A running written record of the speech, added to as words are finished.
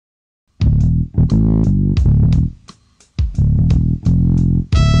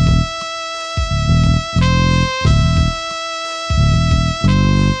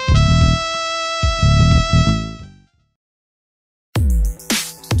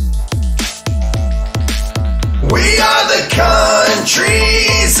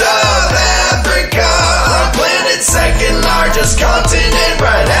countries of Africa. Our planet's second largest continent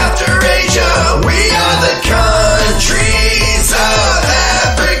right after Asia. We are the countries of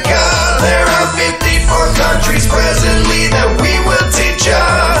Africa. There are 54 countries presently that we will teach ya.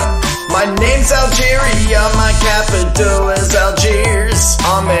 My name's Algeria, my capital is Algiers.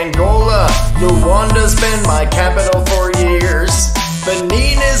 I'm Angola, Luanda's been my capital for years.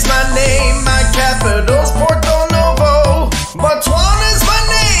 Benin is my name, my capital's Porto Novo. Botswana's my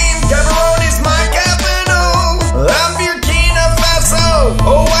name, Gaborone my capital. I'm Burkina Faso,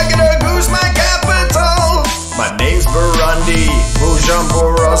 Ouagadougou's my capital. My name's Burundi,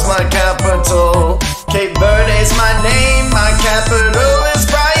 Bujumbura's my capital. Cape Verde's my name, my capital is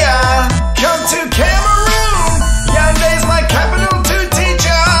Praia. Come to Cameroon, Yaoundé's my capital to teach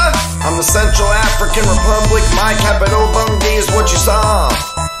ya. I'm the Central African Republic, my capital Bangui is what you saw.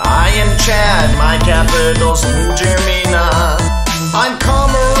 I am Chad, my capital's N'Djamena. I'm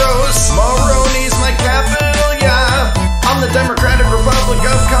Comoros, Moroni's my capital, yeah. I'm the Democratic Republic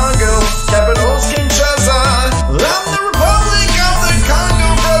of Congo, capital's Kinshasa. I'm the Republic of the Congo,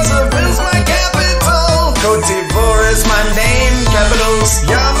 Brazzaville's my capital. Côte d'Ivoire is my name, capital's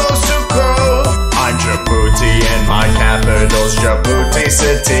Yamoussoukro. I'm Djibouti and my capital's Djibouti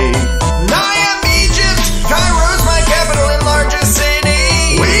City. I am Egypt, Cairo's my capital and largest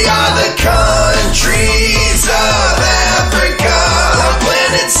city. We are the countries of Africa. Our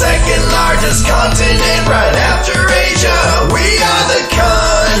planet's second largest continent right after Asia. We are the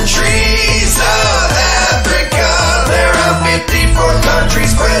countries of Africa. There are 54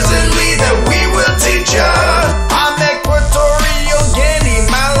 countries presently that we will teach ya. I'm Equatorial Guinea,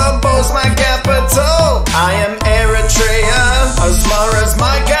 Malabo's my capital. I am Eritrea, Asmara's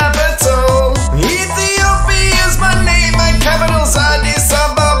my capital. Ethiopia's my name, my capital's Addis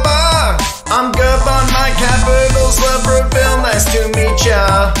Ababa. I'm Gabon, my capital's Libreville, nice to meet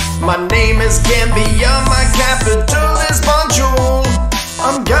ya. My name is Gambia, my capital is Banjul.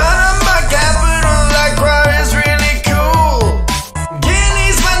 I'm Ghana, my capital, Accra is really cool.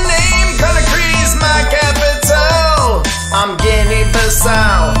 Guinea's my name, Conakry's my capital. I'm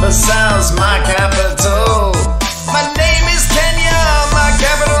Guinea-Bissau, Bissau's my capital. My name is Kenya, my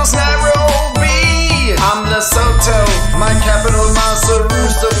capital's Nairobi. I'm Lesotho, my capital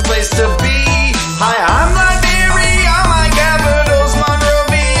Masaru's the place to be. Hi, I'm Liberia, my capital's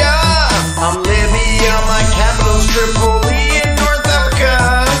Monrovia. I'm Libya, my capital's Tripoli in North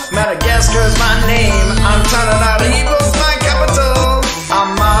Africa. Madagascar's my name, I'm Tananarivo's my capital.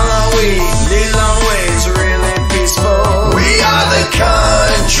 I'm Malawi, Lilongwe's really peaceful. We are the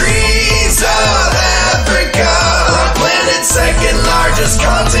countries of Africa. Our planet's second largest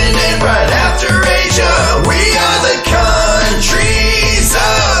continent right after Asia. We are the countries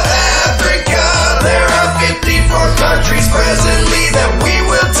of Africa. There are 54 countries presently that we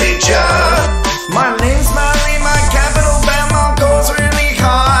will teach ya. My name's Mali, my capital Bamako's really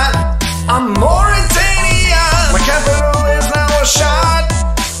hot. I'm Mauritania, my capital is Nouakchott.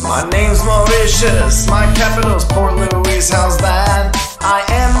 My name's Mauritius, my capital's Port Louis, how's that? I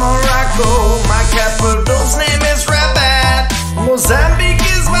am Morocco, my capital's name is Rabat. Mozambique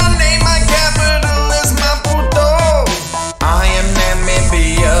is my name, my capital is Maputo. I am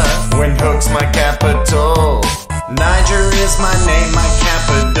Namibia, Windhoek's my capital. Niger is my name, my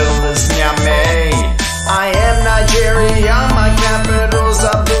capital is Niamey. I am Nigeria, my capital's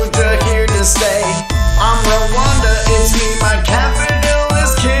Abuja, here to stay. I'm Rwanda, it's me, my capital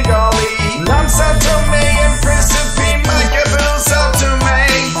is Kigali. I'm Sao Tome and Principe, my capital's Sao Tome.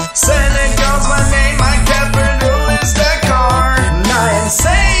 Senegal's my name, my capital is Dakar. I am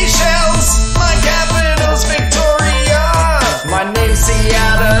Seychelles, my capital's Victoria. My name's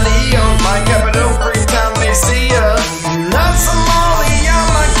Sierra Leone, my capital Freetown, Lycia. I'm Somalia,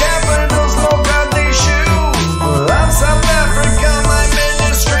 my capital's Mogadishu. I'm South Africa, my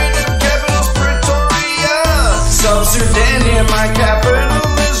administrative capital's Pretoria. South Sudan, yeah, my capital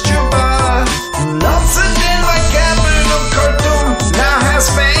is Juba. I'm Sudan, my capital Khartoum, now has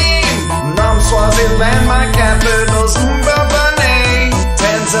fame. I'm Swaziland, my capital's Mbabane.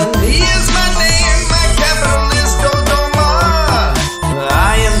 Tanzania's my name, my capital is Dodoma.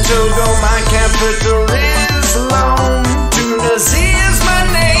 I am Togo, my capital is Lome. Tunisia's my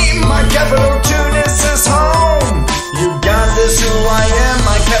name, my capital Tunis is home. Uganda's who I am,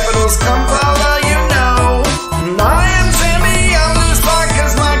 my capital's Kampala, you know. I am Zambia,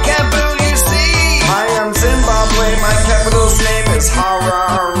 Lusaka's my capital, you see. I am Zimbabwe, my capital's name is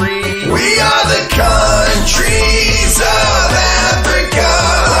Harare. We are the countries of Africa.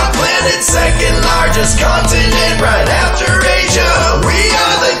 Our planet's second largest continent right after Asia. We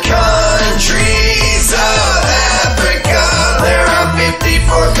are the countries of Africa.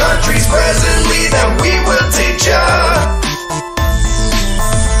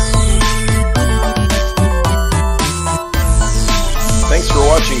 Thanks for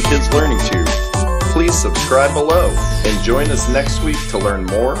watching Kids Learning Tube. Please subscribe below and join us next week to learn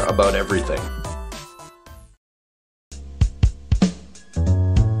more about everything.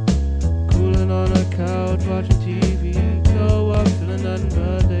 Cooling on a couch, watching TV. No, I'm feeling nothing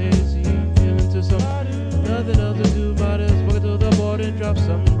but lazy. Feeling to somebody, nothing else to do. Might as well go to the board and drop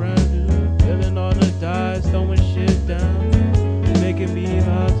something brand new. Feeling on the dice, throwing shit down. Making me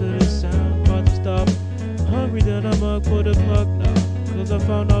vibe to the sound. About to stop. Hungry that I'm up for the clock now. Cause I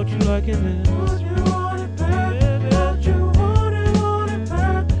found out you liking this. Would you want it back? Would you want it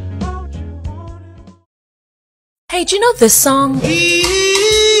back? Would you want it? Hey, do you know this song?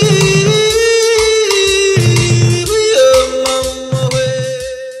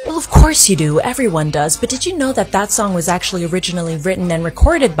 Well, of course you do. Everyone does. But did you know that that song was actually originally written and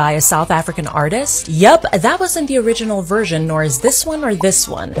recorded by a South African artist? Yup, that wasn't the original version, nor is this one or this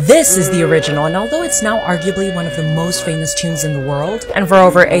one. This is the original, and although it's now arguably one of the most famous tunes in the world, and for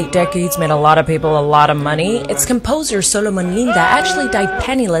over 8 decades made a lot of people a lot of money, its composer Solomon Linda actually died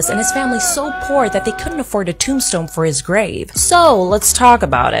penniless and his family so poor that they couldn't afford a tombstone for his grave. So, let's talk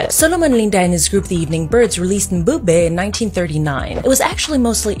about it. Solomon Linda and his group The Evening Birds released Mbube in 1939. It was actually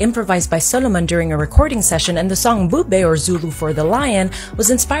mostly improvised by Solomon during a recording session, and the song Mbube, or Zulu for the lion,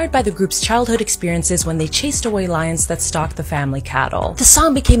 was inspired by the group's childhood experiences when they chased away lions that stalked the family cattle. The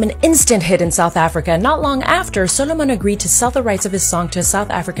song became an instant hit in South Africa, and not long after, Solomon agreed to sell the rights of his song to a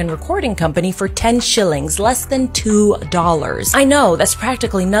South African recording company for 10 shillings, less than $2. I know, that's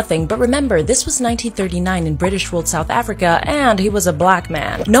practically nothing, but remember, this was 1939 in British ruled South Africa, and he was a black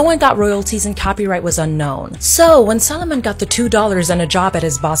man. No one got royalties and copyright was unknown. So, when Solomon got the $2 and a job at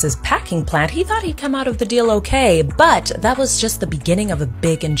his boss's packing plant, he thought he'd come out of the deal okay, but that was just the beginning of a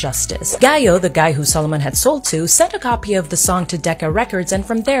big injustice. Gayo, the guy who Solomon had sold to, sent a copy of the song to Decca Records, and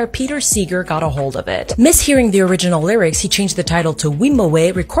from there, Peter Seeger got a hold of it. Mishearing the original lyrics, he changed the title to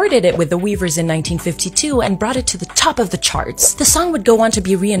Wimowe, recorded it with the Weavers in 1952, and brought it to the top of the charts. The song would go on to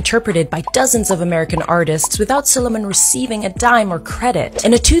be reinterpreted by dozens of American artists without Solomon receiving a dime or credit.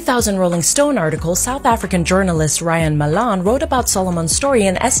 In a 2000 Rolling Stone article, South African journalist Ryan Malan wrote about Solomon's story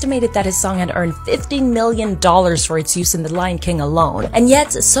and estimated that his song had earned $15 million for its use in The Lion King alone. And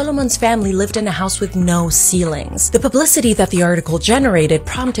yet, Solomon's family lived in a house with no ceilings. The publicity that the article generated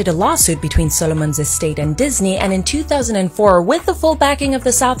prompted a lawsuit between Solomon's estate and Disney, and in 2004, with the full backing of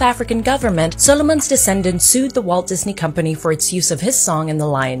the South African government, Solomon's descendants sued the Walt Disney Company for its use of his song in The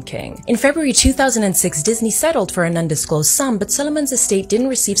Lion King. In February 2006, Disney settled for an undisclosed sum, but Solomon's estate didn't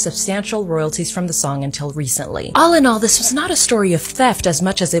receive substantial royalties from the song until recently. All in all, this was not a story of theft as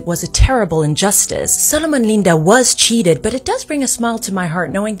much as it was a terrible injustice. Solomon Linda was cheated, but it does bring a smile to my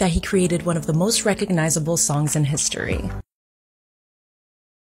heart knowing that he created one of the most recognizable songs in history.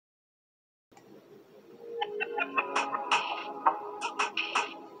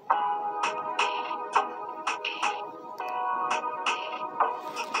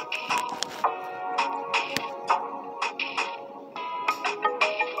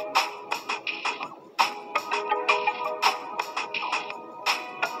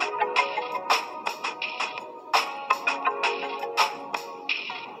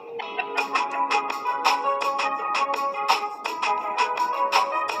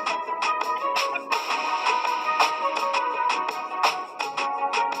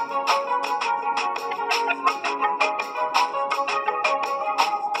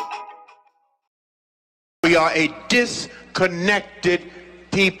 We are a disconnected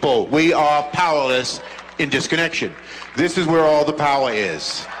people. We are powerless in disconnection. This is where all the power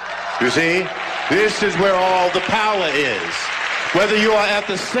is. You see? This is where all the power is. Whether you are at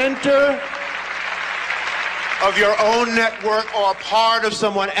the center of your own network or a part of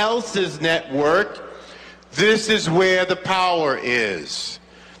someone else's network, this is where the power is.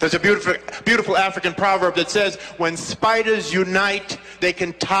 There's a beautiful African proverb that says, when spiders unite, they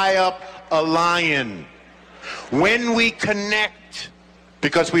can tie up a lion. When we connect,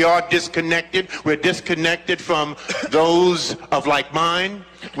 because we are disconnected, we're disconnected from those of like mind,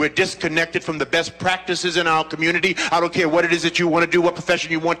 we're disconnected from the best practices in our community. I don't care what it is that you want to do, what profession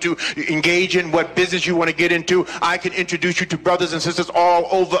you want to engage in, what business you want to get into. I can introduce you to brothers and sisters all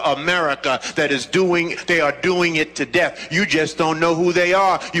over America they are doing it to death. You just don't know who they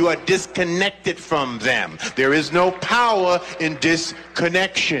are. You are disconnected from them. There is no power in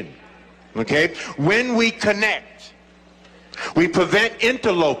disconnection. Okay? When we connect, we prevent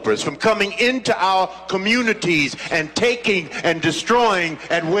interlopers from coming into our communities and taking and destroying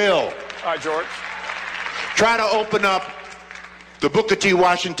at will. All right, George. Try to open up the Booker T.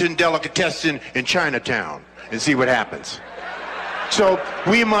 Washington delicatessen in Chinatown and see what happens. So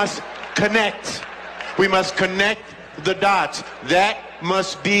we must connect. We must connect the dots. That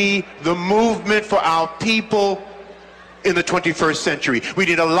must be the movement for our people in the 21st century. We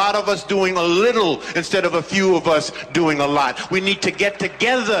need a lot of us doing a little instead of a few of us doing a lot. We need to get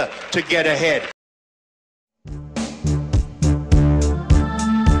together to get ahead.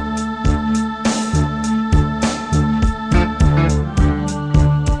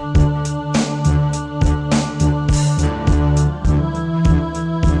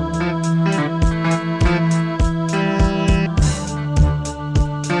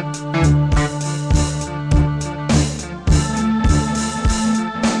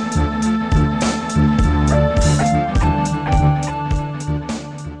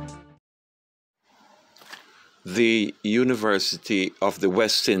 The University of the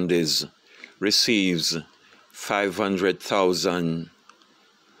West Indies receives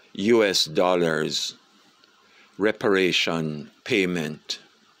 $500,000 reparation payment.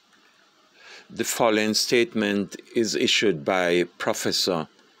 The following statement is issued by Professor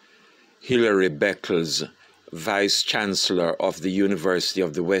Hilary Beckles, Vice Chancellor of the University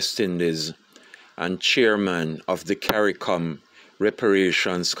of the West Indies and Chairman of the CARICOM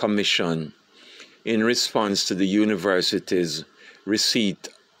Reparations Commission, in response to the university's receipt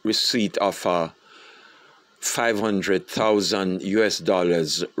of a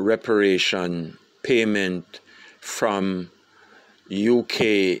 $500,000 reparation payment from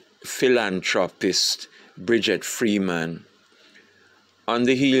UK philanthropist Bridget Freeman. On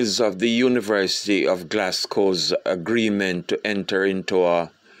the heels of the University of Glasgow's agreement to enter into a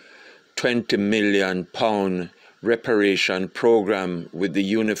 £20 million reparation program with the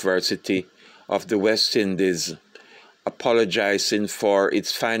University of the West Indies, apologizing for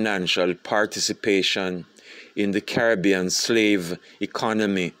its financial participation in the Caribbean slave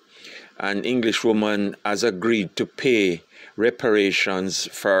economy, an Englishwoman has agreed to pay reparations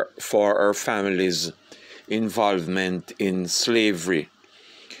for her family's involvement in slavery.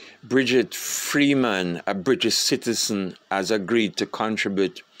 Bridget Freeman, a British citizen, has agreed to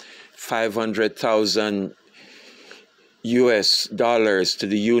contribute $500,000 to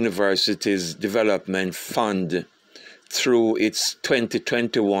the university's development fund through its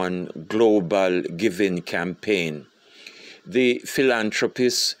 2021 global giving campaign. The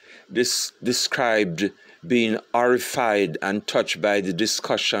philanthropist described being horrified and touched by the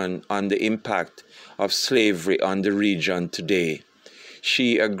discussion on the impact of slavery on the region today.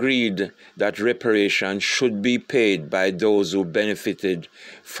 She agreed that reparations should be paid by those who benefited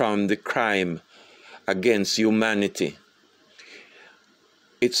from the crime against humanity.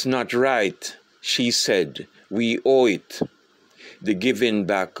 It's not right, she said. We owe it. The giving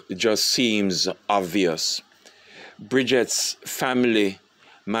back just seems obvious. Bridget's family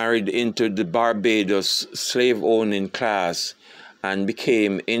married into the Barbados slave-owning class and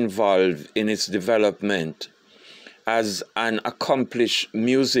became involved in its development. As an accomplished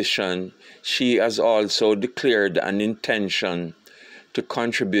musician, she has also declared an intention to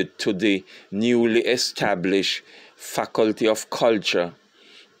contribute to the newly established Faculty of Culture,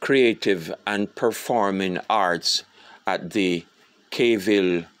 Creative and Performing Arts at the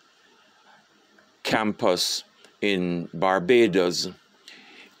Cayville campus in Barbados.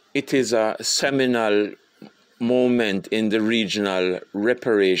 It is a seminal moment in the regional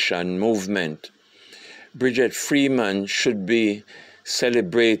reparation movement. Bridget Freeman should be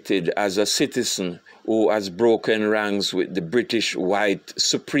celebrated as a citizen who has broken ranks with the British white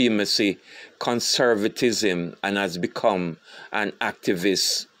supremacy conservatism and has become an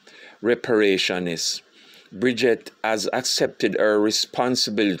activist reparationist. Bridget has accepted her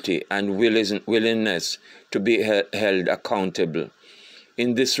responsibility and willingness to be held accountable.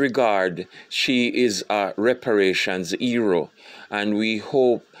 In this regard, she is a reparations hero, and we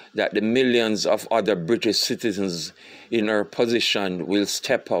hope that the millions of other British citizens in her position will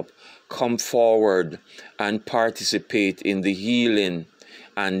step up, come forward, and participate in the healing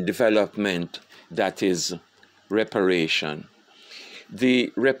and development that is reparation.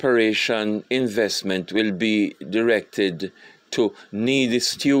 The reparation investment will be directed to needy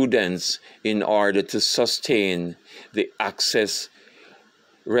students in order to sustain the access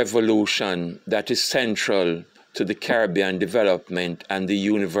revolution that is central to the Caribbean development and the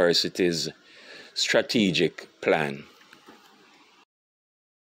university's strategic plan.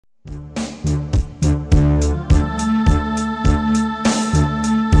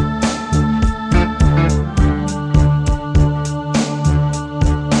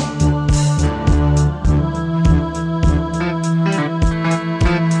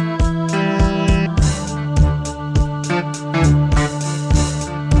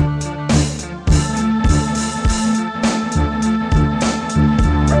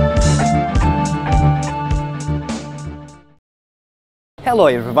 Hello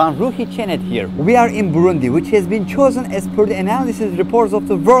everyone, Ruhi Chenet here. We are in Burundi, which has been chosen as per the analysis reports of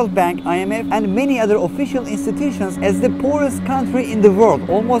the World Bank, IMF and many other official institutions as the poorest country in the world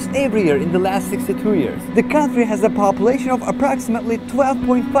almost every year in the last 62 years. The country has a population of approximately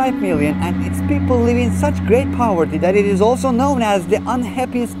 12.5 million and its people live in such great poverty that it is also known as the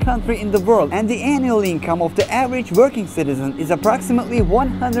unhappiest country in the world, and the annual income of the average working citizen is approximately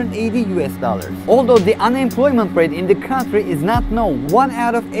 180 US dollars. Although the unemployment rate in the country is not known, 1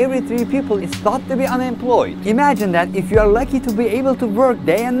 out of every 3 people is thought to be unemployed. Imagine that if you are lucky to be able to work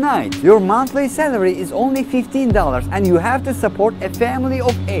day and night, your monthly salary is only $15 and you have to support a family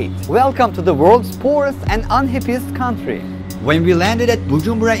of 8. Welcome to the world's poorest and unhappiest country. When we landed at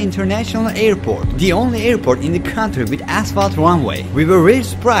Bujumbura International Airport, the only airport in the country with asphalt runway, we were very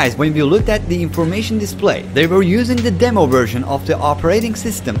surprised when we looked at the information display. They were using the demo version of the operating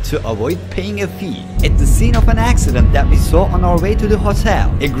system to avoid paying a fee. At the scene of an accident that we saw on our way to the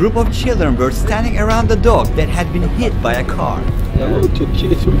hotel, a group of children were standing around the dog that had been hit by a car.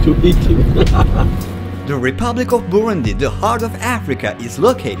 The Republic of Burundi, the heart of Africa, is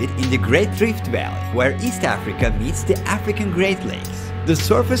located in the Great Rift Valley, where East Africa meets the African Great Lakes. The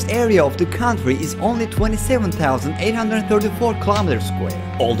surface area of the country is only 27,834 km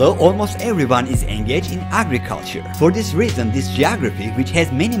square, although almost everyone is engaged in agriculture. For this reason, this geography, which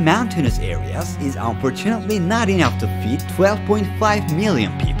has many mountainous areas, is unfortunately not enough to feed 12.5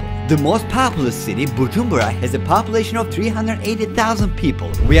 million people. The most populous city, Bujumbura, has a population of 380,000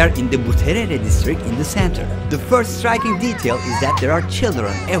 people. We are in the Buterere district in the center. The first striking detail is that there are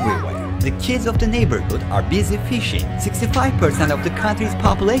children everywhere. The kids of the neighborhood are busy fishing. 65% of the country's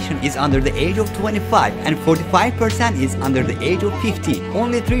population is under the age of 25 and 45% is under the age of 15.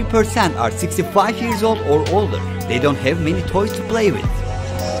 Only 3% are 65 years old or older. They don't have many toys to play with.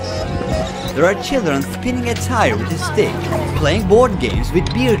 There are children spinning a tire with a stick, playing board games with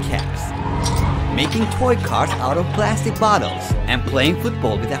beer caps, making toy cars out of plastic bottles, and playing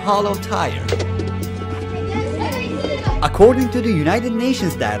football with a hollow tire. According to the United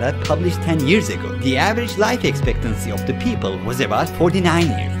Nations data published 10 years ago, the average life expectancy of the people was about 49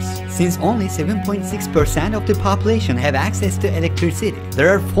 years. Since only 7.6% of the population have access to electricity, there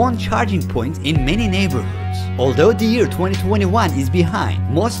are phone charging points in many neighborhoods. Although the year 2021 is behind,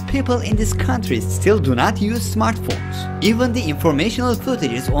 most people in this country still do not use smartphones. Even the informational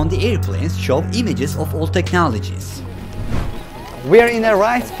footages on the airplanes show images of old technologies. We are in a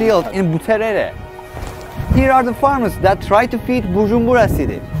rice field in Buterere. Here are the farmers that try to feed Bujumbura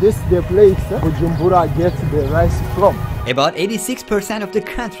city. This is the place Bujumbura gets the rice from. About 86% of the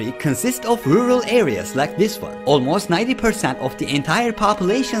country consists of rural areas like this one. Almost 90% of the entire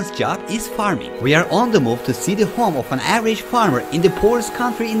population's job is farming. We are on the move to see the home of an average farmer in the poorest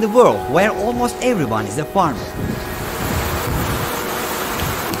country in the world, where almost everyone is a farmer.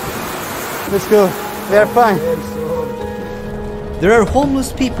 Let's go. We are fine. There are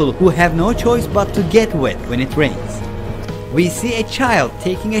homeless people who have no choice but to get wet when it rains. We see a child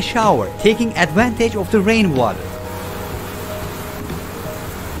taking a shower, taking advantage of the rainwater.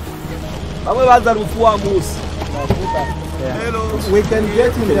 We can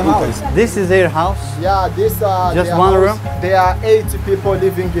get in the house. This is their house? Yeah, this just one room? There are 80 people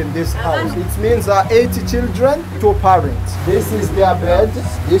living in this house. It means 80 children, 2 parents. This is their bed,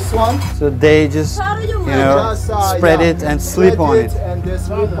 this one. So they just, spread it and sleep on it. And they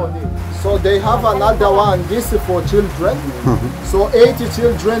sleep on it. So they have another one, this is for children. So 80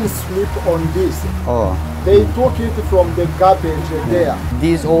 children sleep on this. Oh. They took it from the garbage there.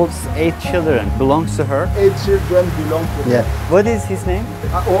 These old 8 children belongs to her? 8 children belong to her. Yeah. What is his name?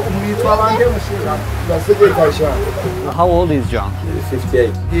 How old is John?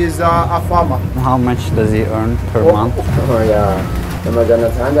 58. He's a farmer. How much does he earn per month? Oh yeah.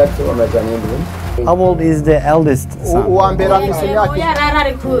 How old is the eldest son?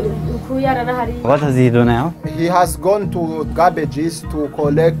 What does he do now? He has gone to garbages to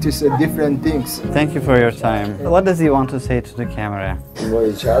collect different things. Thank you for your time. What does he want to say to the camera?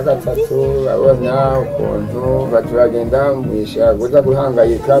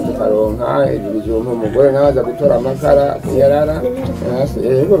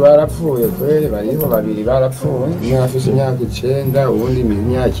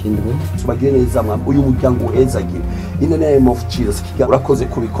 In the name of Jesus,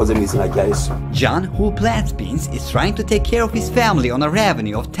 John, who plants beans, is trying to take care of his family on a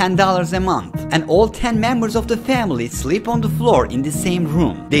revenue of $10 a month. And all 10 members of the family sleep on the floor in the same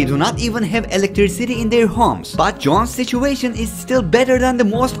room. They do not even have electricity in their homes. But John's situation is still better than the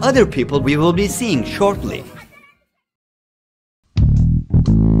most other people we will be seeing shortly.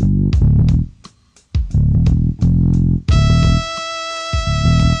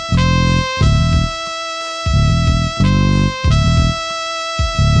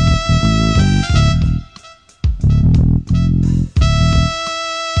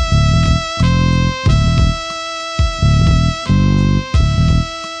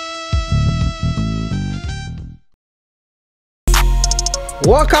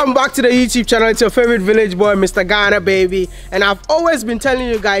 Welcome back to the YouTube channel. It's your favorite village boy, Mr. Ghana baby, and I've always been telling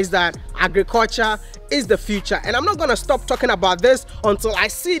you guys that agriculture is the future, and I'm not gonna stop talking about this until I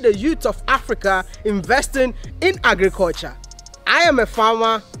see the youth of Africa investing in agriculture. I am a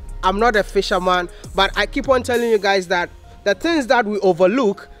farmer, I'm not a fisherman, but I keep on telling you guys that the things that we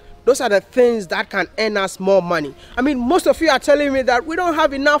overlook, those are the things that can earn us more money. I mean, most of you are telling me that we don't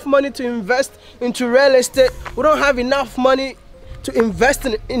have enough money to invest into real estate, we don't have enough money to invest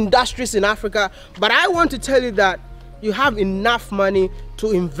in industries in Africa, but I want to tell you that you have enough money to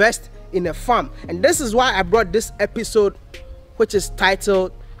invest in a farm. And this is why I brought this episode, which is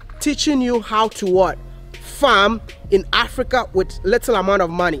titled Teaching You How to What? Farm in Africa with Little Amount of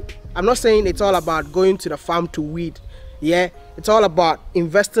Money. I'm not saying it's all about going to the farm to weed. Yeah, it's all about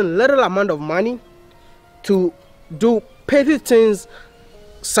investing little amount of money to do petty things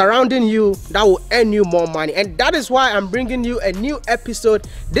surrounding you that will earn you more money. And that is why I'm bringing you a new episode.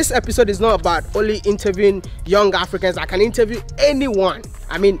 This episode is not about only interviewing young Africans. I can interview anyone,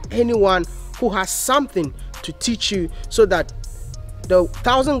 I mean anyone who has something to teach you, so that the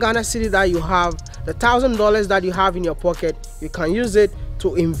 1,000 Ghana cedi that you have, the $1,000 that you have in your pocket, you can use it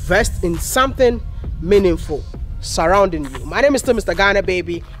to invest in something meaningful surrounding you. My name is still Mr. Ghana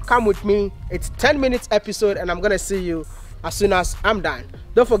baby. Come with me. It's 10 minutes episode, and I'm gonna see you as soon as I'm done.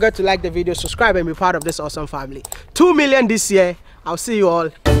 Don't forget to like the video, subscribe, and be part of this awesome family. 2 million this year. I'll see you all.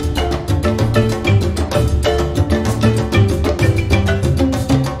 You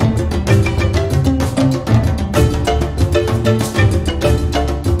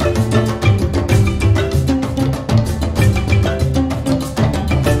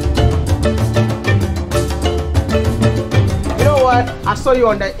know what? I saw you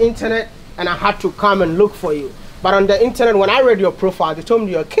on the internet and I had to come and look for you. But on the internet, when I read your profile, they told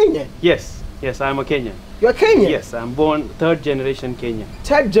me you're Kenyan. Yes, I'm a Kenyan. You're Kenyan? Yes, I'm born third generation Kenyan.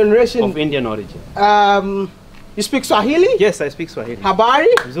 Third generation? Of Indian origin. You speak Swahili? Yes, I speak Swahili.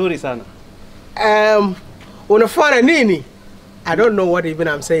 Habari? Nzuri sana. Unafanya nini? I don't know what even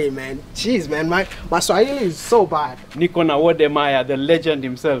I'm saying, man. Jeez, man, my Swahili is so bad. Niko na Wode Maya, the legend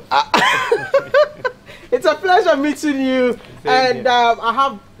himself. It's a pleasure meeting you. And I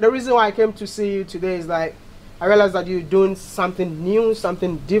have, the reason why I came to see you today is like, I realized that you're doing something new,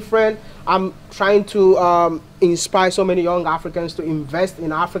 something different. I'm trying to inspire so many young Africans to invest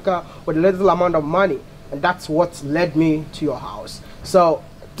in Africa with a little amount of money. And that's what led me to your house. So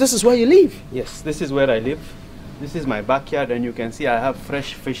this is where you live? Yes, this is where I live. This is my backyard, and you can see I have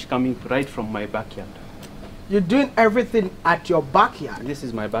fresh fish coming right from my backyard. You're doing everything at your backyard? This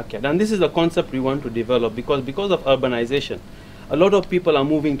is my backyard. And this is the concept we want to develop, because of urbanization, a lot of people are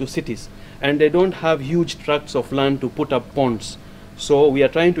moving to cities and they don't have huge tracts of land to put up ponds. So we are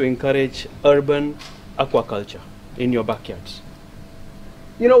trying to encourage urban aquaculture in your backyards.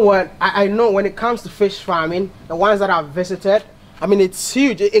 You know what, I know when it comes to fish farming, the ones that I've visited, I mean, it's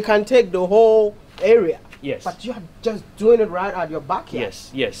huge. It can take the whole area. Yes. But you're just doing it right at your backyard.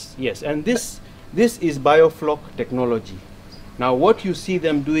 Yes. And this is biofloc technology. Now what you see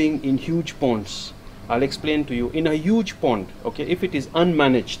them doing in huge ponds, I'll explain to you. In a huge pond, okay, if it is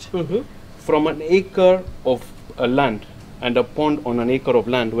unmanaged, from an acre of land and a pond on an acre of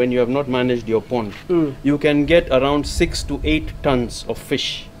land, when you have not managed your pond, you can get around 6 to 8 tons of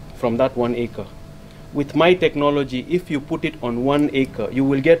fish from that 1 acre. With my technology, if you put it on 1 acre, you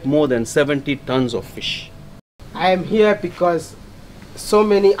will get more than 70 tons of fish. I am here because so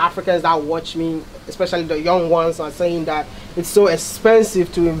many Africans that watch me, especially the young ones, are saying that it's so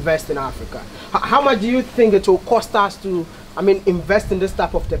expensive to invest in Africa. How much do you think it will cost us to, invest in this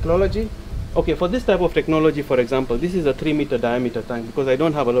type of technology? Okay, for this type of technology, for example, this is a 3-meter diameter tank, because I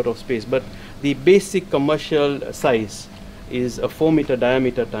don't have a lot of space, but the basic commercial size is a 4-meter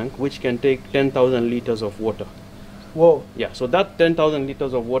diameter tank, which can take 10,000 liters of water. Whoa. Yeah, so that 10,000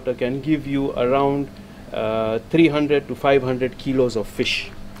 liters of water can give you around 300 to 500 kilos of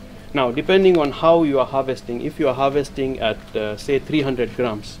fish. Now, depending on how you are harvesting, if you are harvesting at say 300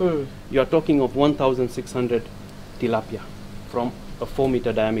 grams, you are talking of 1,600 tilapia from a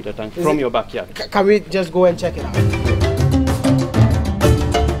 4-meter diameter tank from your backyard. Can we just go and check it out?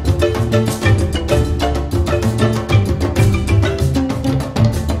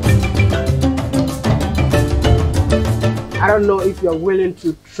 I don't know if you're willing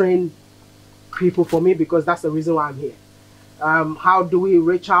to train people for me, because that's the reason why I'm here. How do we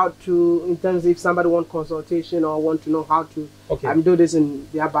reach out to, in terms of if somebody wants consultation or want to know how to do this in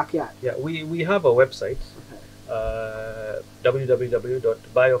their backyard? Yeah, we have a website,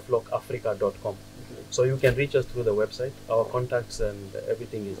 www.bioflocafrica.com. So you can reach us through the website. Our contacts and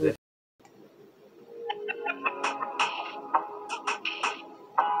everything is there.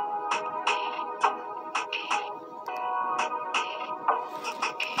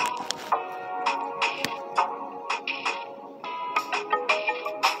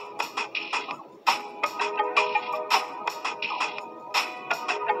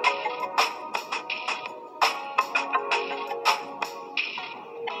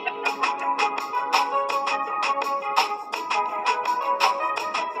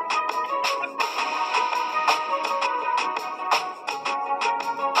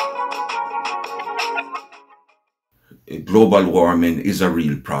 global warming is a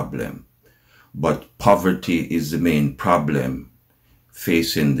real problem, but poverty is the main problem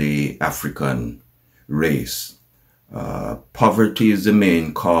facing the African race. Poverty is the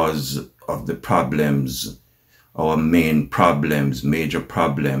main cause of the problems, our main problems, major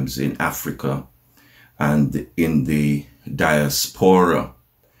problems in Africa and in the diaspora.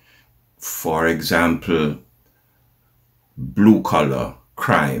 For example, blue-collar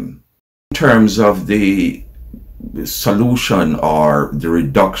crime. In terms of the solution or the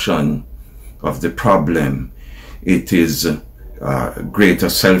reduction of the problem, it is greater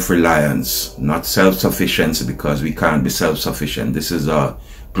self-reliance, not self-sufficiency, because we can't be self-sufficient. This is a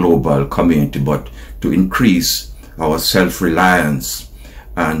global community, but to increase our self-reliance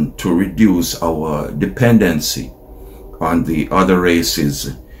and to reduce our dependency on the other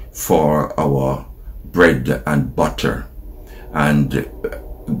races for our bread and butter. And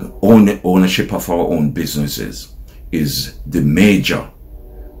ownership of our own businesses is the major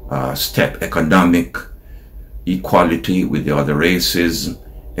step. Economic equality with the other races,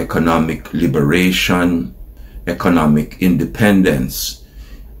 economic liberation, economic independence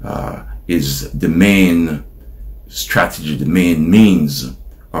is the main strategy, the main means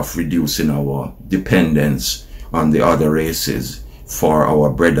of reducing our dependence on the other races for our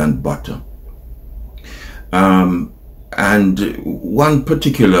bread and butter. And one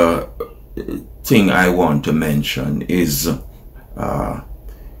particular thing I want to mention is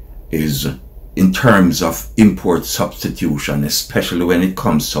in terms of import substitution, especially when it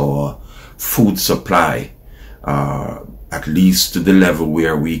comes to our food supply, at least to the level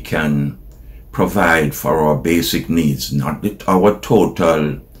where we can provide for our basic needs, not our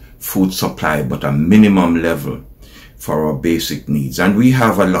total food supply, but a minimum level for our basic needs. And we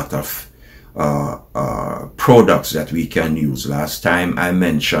have a lot of products that we can use. Last time I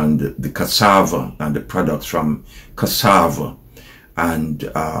mentioned the cassava and the products from cassava and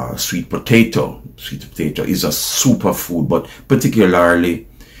sweet potato. Sweet potato is a superfood, but particularly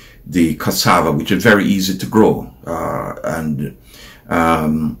the cassava, which is very easy to grow.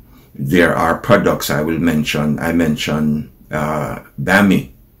 There are products I will mention. I mentioned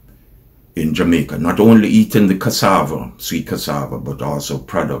bami in Jamaica. Not only eating the cassava, sweet cassava, but also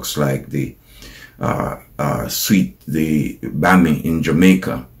products like the bami in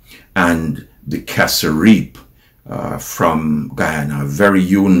Jamaica and the cassareep from Guyana, a very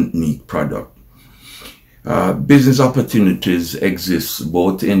unique product. Business opportunities exist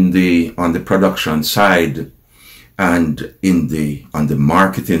both on the production side and on the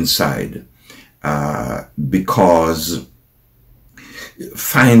marketing side, because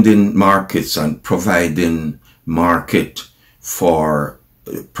finding markets and providing market for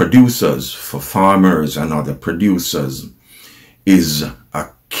producers, for farmers and other producers is a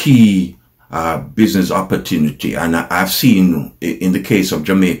key business opportunity. And I've seen in the case of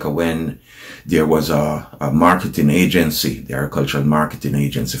Jamaica, when there was a marketing agency, the agricultural marketing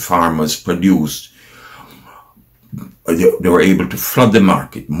agency, farmers produced, they were able to flood the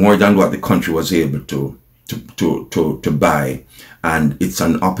market more than what the country was able to buy. And it's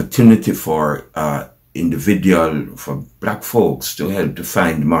an opportunity for for black folks to help to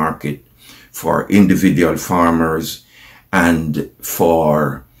find market for individual farmers and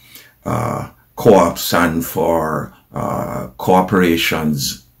for co-ops and for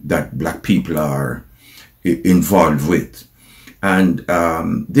cooperations that black people are involved with. And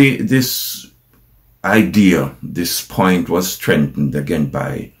this idea, this point was strengthened again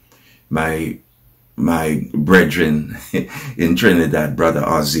by my brethren in Trinidad, Brother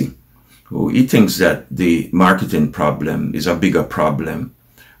Ozzy, who he thinks that the marketing problem is a bigger problem,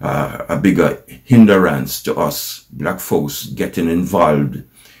 a bigger hindrance to us black folks getting involved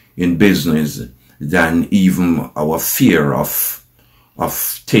in business than even our fear of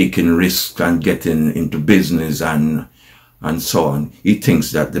taking risks and getting into business and so on. He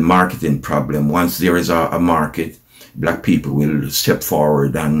thinks that the marketing problem, once there is a market, black people will step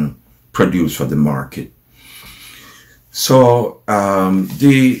forward and produce for the market. So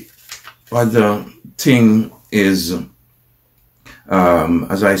the other thing is,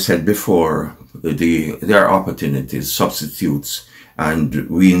 as I said before, there are opportunities, substitutes, and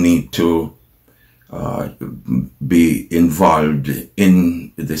we need to be involved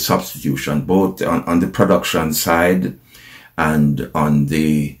in the substitution, both on the production side and on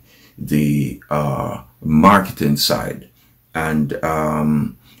the marketing side. And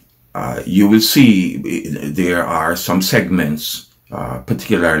you will see there are some segments,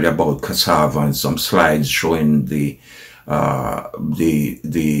 particularly about cassava, and some slides showing the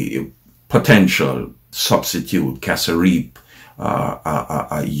potential substitute, cassareep,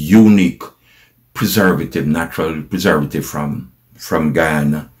 a unique preservative, natural preservative from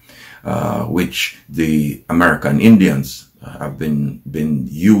Ghana, which the American Indians have been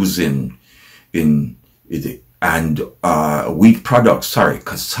using in it. And wheat products,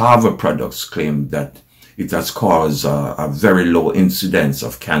 cassava products, claim that it has caused a very low incidence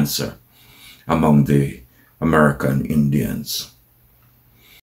of cancer among the American Indians.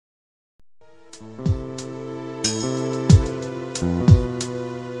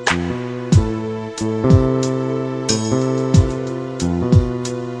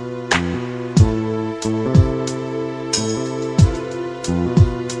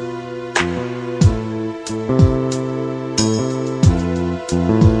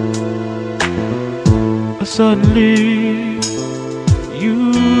 Suddenly, you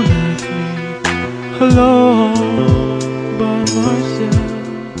left me alone by myself.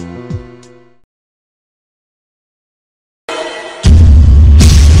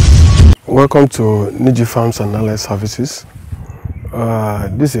 Welcome to Niji Farms and Allied Services.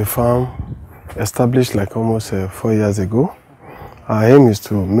 This is a farm established like almost 4 years ago. Our aim is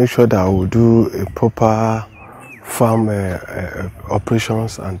to make sure that we do a proper farm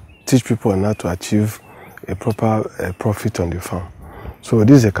operations and teach people on how to achieve a proper profit on the farm. So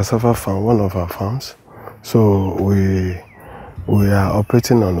this is a cassava farm, one of our farms. So we are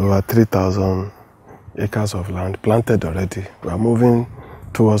operating on over 3,000 acres of land planted already. We are moving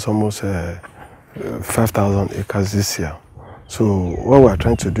towards almost 5,000 acres this year. So what we are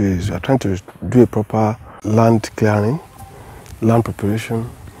trying to do is we are trying to do a proper land clearing, land preparation.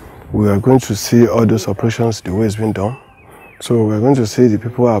 We are going to see all those operations the way it's been done. So we're going to see the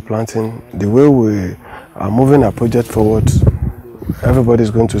people who are planting, the way we are moving our project forward. Everybody is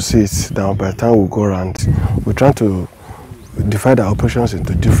going to see it now by the time we go around. We're trying to divide our operations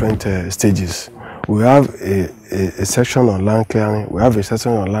into different stages. We have a section on land clearing, we have a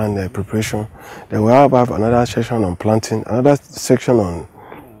section on land preparation, then we have another section on planting, another section on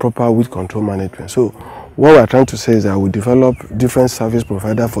proper weed control management. So what we're trying to say is that we develop different service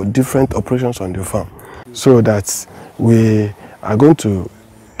providers for different operations on the farm, so that we are going to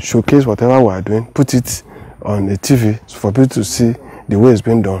showcase whatever we are doing, put it on a TV for people to see the way it's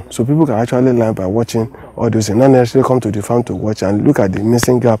been done. So people can actually learn by watching all those and not necessarily come to the farm to watch and look at the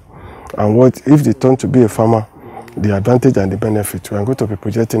missing gap and what, if they turn to be a farmer, the advantage and the benefit. We are going to be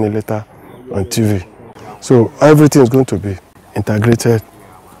projecting it later on TV. So everything is going to be integrated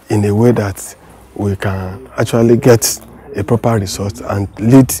in a way that we can actually get a proper result and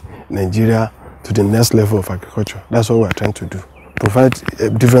lead Nigeria to the next level of agriculture. That's what we are trying to do. Provide a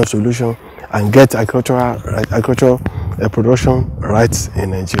different solution and get agricultural production rights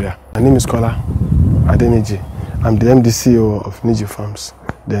in Nigeria. My name is Kola Adeniji. I'm the MD CEO of Niji Farms.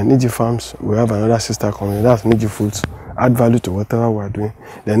 The Niji Farms, we have another sister company, that's Niji Foods, add value to whatever we are doing.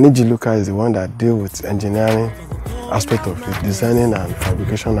 The Niji Local is the one that deals with engineering aspect of it, designing and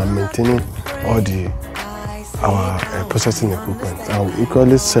fabrication and maintaining all our processing equipment. And we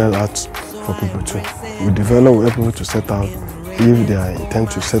equally sell out for people too. We develop, we help people to set out if they are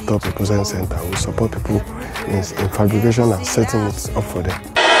intent to set up a processing center. We support people in fabrication and setting it up for them.